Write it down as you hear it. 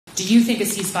Do you think a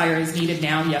ceasefire is needed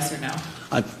now, yes or no?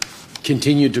 I've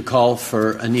continued to call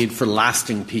for a need for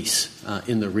lasting peace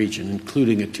in the region,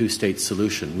 including a two-state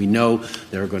solution. We know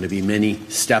there are going to be many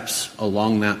steps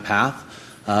along that path,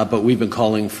 but we've been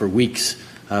calling for weeks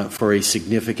for a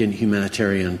significant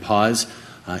humanitarian pause.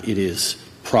 It is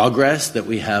progress that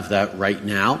we have that right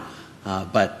now,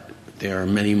 but there are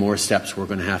many more steps we're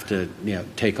going to have to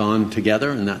take on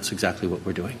together, and that's exactly what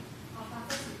we're doing.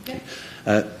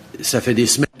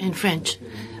 In French,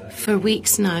 for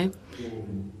weeks now,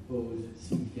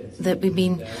 that we've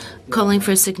been calling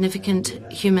for a significant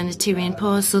humanitarian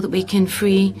pause so that we can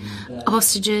free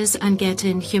hostages and get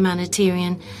in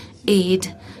humanitarian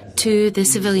aid to the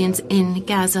civilians in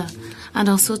Gaza and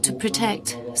also to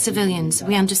protect civilians.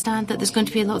 We understand that there's going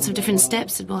to be lots of different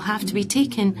steps that will have to be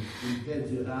taken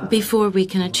before we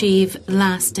can achieve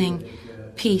lasting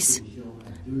peace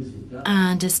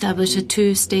and establish a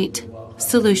two-state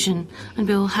solution, and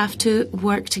we will have to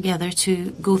work together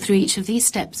to go through each of these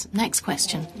steps. Next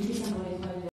question.